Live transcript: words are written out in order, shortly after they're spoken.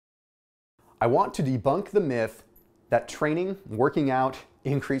I want to debunk the myth that training, working out,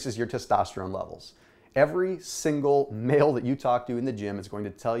 increases your testosterone levels. Every single male that you talk to in the gym is going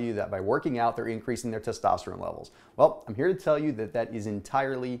to tell you that by working out, they're increasing their testosterone levels. Well, I'm here to tell you that that is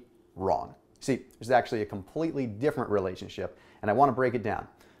entirely wrong. See, there's actually a completely different relationship, and I want to break it down.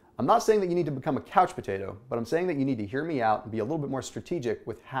 I'm not saying that you need to become a couch potato, but I'm saying that you need to hear me out and be a little bit more strategic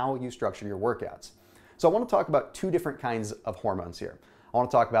with how you structure your workouts. So I want to talk about two different kinds of hormones here. I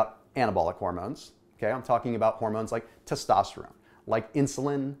want to talk about anabolic hormones. Okay, I'm talking about hormones like testosterone, like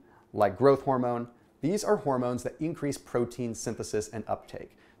insulin, like growth hormone. These are hormones that increase protein synthesis and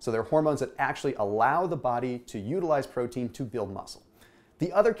uptake. So they're hormones that actually allow the body to utilize protein to build muscle.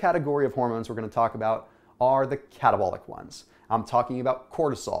 The other category of hormones we're going to talk about are the catabolic ones. I'm talking about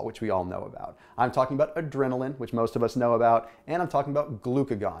cortisol, which we all know about. I'm talking about adrenaline, which most of us know about, and I'm talking about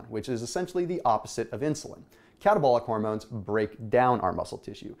glucagon, which is essentially the opposite of insulin. Catabolic hormones break down our muscle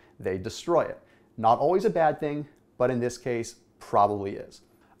tissue. They destroy it. Not always a bad thing, but in this case, probably is.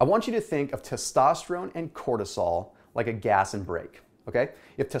 I want you to think of testosterone and cortisol like a gas and brake, okay?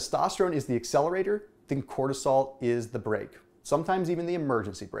 If testosterone is the accelerator, then cortisol is the brake, sometimes even the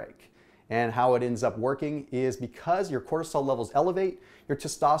emergency brake. And how it ends up working is because your cortisol levels elevate, your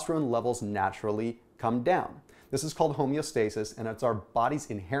testosterone levels naturally come down. This is called homeostasis, and it's our body's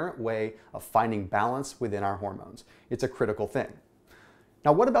inherent way of finding balance within our hormones. It's a critical thing.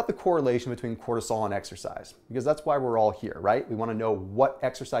 Now, what about the correlation between cortisol and exercise? Because that's why we're all here, right? We want to know what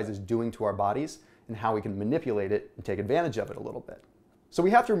exercise is doing to our bodies and how we can manipulate it and take advantage of it a little bit. So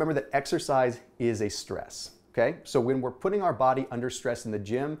we have to remember that exercise is a stress, okay? So when we're putting our body under stress in the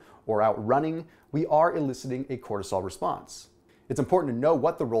gym or out running, we are eliciting a cortisol response. It's important to know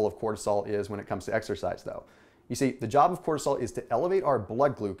what the role of cortisol is when it comes to exercise, though. You see, the job of cortisol is to elevate our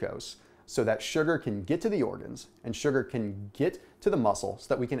blood glucose so that sugar can get to the organs and sugar can get to the muscle so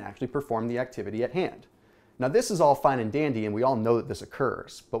that we can actually perform the activity at hand. Now, this is all fine and dandy, and we all know that this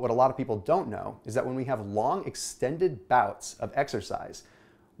occurs, but what a lot of people don't know is that when we have long, extended bouts of exercise,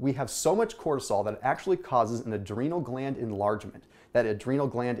 we have so much cortisol that it actually causes an adrenal gland enlargement. That adrenal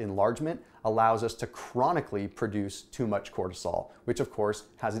gland enlargement allows us to chronically produce too much cortisol, which of course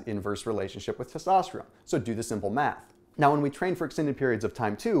has an inverse relationship with testosterone. So do the simple math. Now, when we train for extended periods of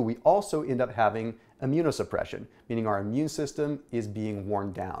time too, we also end up having immunosuppression, meaning our immune system is being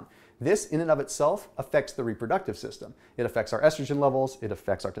worn down. This in and of itself affects the reproductive system. It affects our estrogen levels, it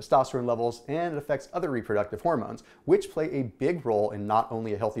affects our testosterone levels, and it affects other reproductive hormones, which play a big role in not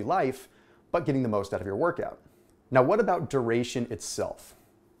only a healthy life, but getting the most out of your workout. Now, what about duration itself?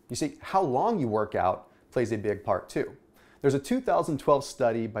 You see, how long you work out plays a big part too. There's a 2012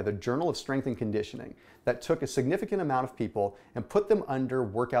 study by the Journal of Strength and Conditioning that took a significant amount of people and put them under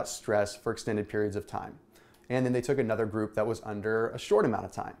workout stress for extended periods of time. And then they took another group that was under a short amount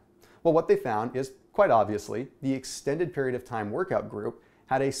of time. Well, what they found is, quite obviously, the extended period of time workout group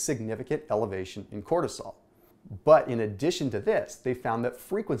had a significant elevation in cortisol. But in addition to this, they found that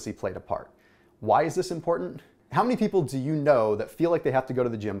frequency played a part. Why is this important? How many people do you know that feel like they have to go to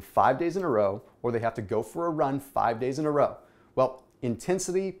the gym 5 days in a row, or they have to go for a run 5 days in a row? Well,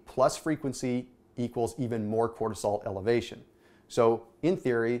 intensity plus frequency equals even more cortisol elevation. So in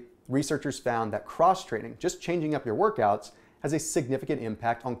theory, researchers found that cross-training, just changing up your workouts, has a significant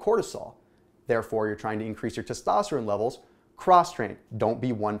impact on cortisol. Therefore, you're trying to increase your testosterone levels, cross-train. Don't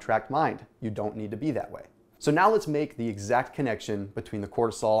be one-track mind. You don't need to be that way. So now let's make the exact connection between the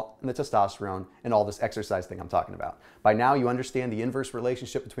cortisol and the testosterone and all this exercise thing I'm talking about. By now you understand the inverse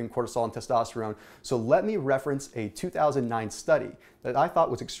relationship between cortisol and testosterone, so let me reference a 2009 study that I thought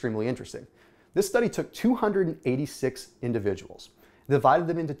was extremely interesting. This study took 286 individuals, divided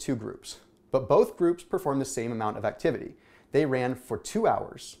them into two groups, but both groups performed the same amount of activity. They ran for 2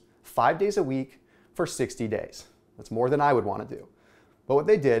 hours, 5 days a week, for 60 days. That's more than I would want to do. But what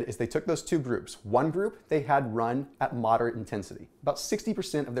they did is they took those two groups. One group they had run at moderate intensity, about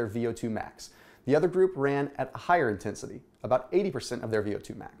 60% of their VO2 max. The other group ran at a higher intensity, about 80% of their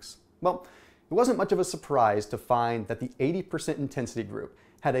VO2 max. Well, it wasn't much of a surprise to find that the 80% intensity group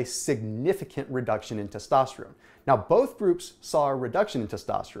had a significant reduction in testosterone. Now, both groups saw a reduction in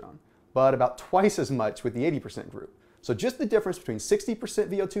testosterone, but about twice as much with the 80% group. So just the difference between 60%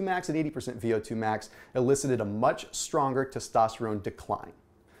 VO2 max and 80% VO2 max elicited a much stronger testosterone decline.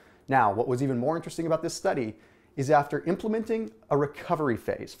 Now, what was even more interesting about this study is after implementing a recovery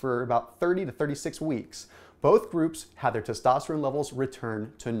phase for about 30 to 36 weeks, both groups had their testosterone levels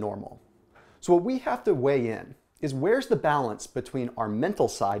return to normal. So what we have to weigh in is where's the balance between our mental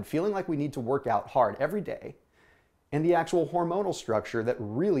side, feeling like we need to work out hard every day, and the actual hormonal structure that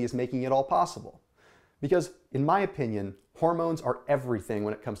really is making it all possible. Because in my opinion, hormones are everything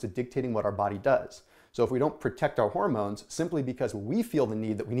when it comes to dictating what our body does. So if we don't protect our hormones simply because we feel the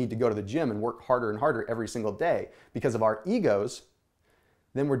need that we need to go to the gym and work harder and harder every single day because of our egos,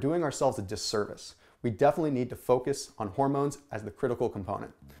 then we're doing ourselves a disservice. We definitely need to focus on hormones as the critical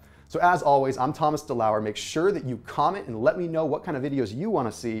component. So as always, I'm Thomas DeLauer. Make sure that you comment and let me know what kind of videos you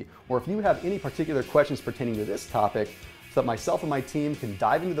want to see, or if you have any particular questions pertaining to this topic, so that myself and my team can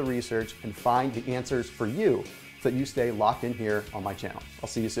dive into the research and find the answers for you so that you stay locked in here on my channel. I'll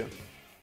see you soon.